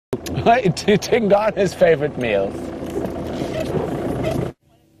Tingana's favorite meals.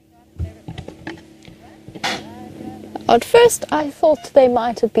 At first I thought they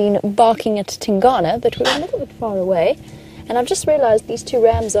might have been barking at Tingana, but we were a little bit far away, and I've just realized these two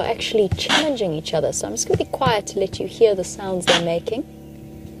rams are actually challenging each other, so I'm just going to be quiet to let you hear the sounds they're making.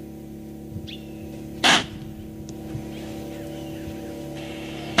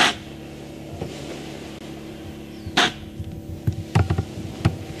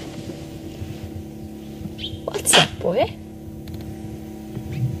 What's up, boy?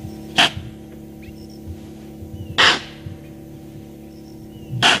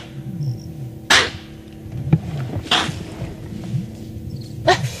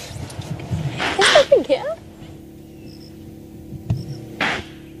 Here?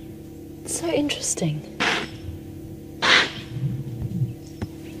 It's so interesting.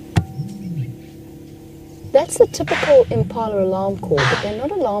 That's the typical impala alarm call, but they're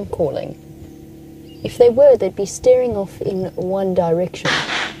not alarm calling. If they were, they'd be staring off in one direction.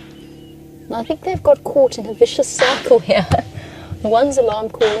 And I think they've got caught in a vicious cycle here. One's alarm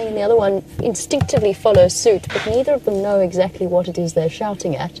calling and the other one instinctively follows suit, but neither of them know exactly what it is they're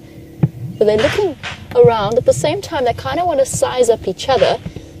shouting at. But they're looking around. At the same time, they kind of want to size up each other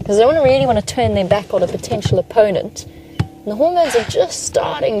because they really want to turn their back on a potential opponent. And the hormones are just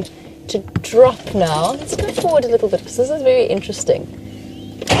starting to drop now. Let's go forward a little bit because this is very interesting.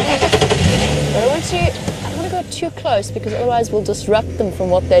 But I don't want to go too close because otherwise we'll disrupt them from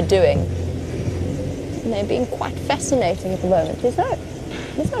what they're doing. And they're being quite fascinating at the moment. There's no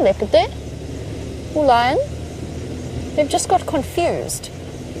leopard there or lion. They've just got confused.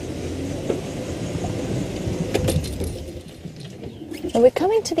 And we're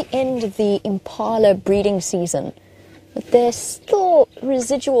coming to the end of the impala breeding season, but there's still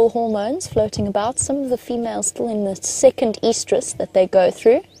residual hormones floating about, some of the females still in the second estrus that they go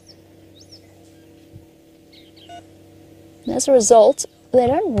through. And as a result, they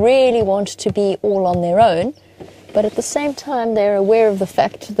don't really want to be all on their own, but at the same time they're aware of the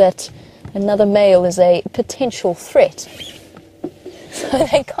fact that another male is a potential threat. So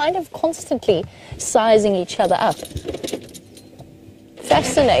they're kind of constantly sizing each other up.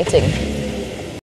 Fascinating.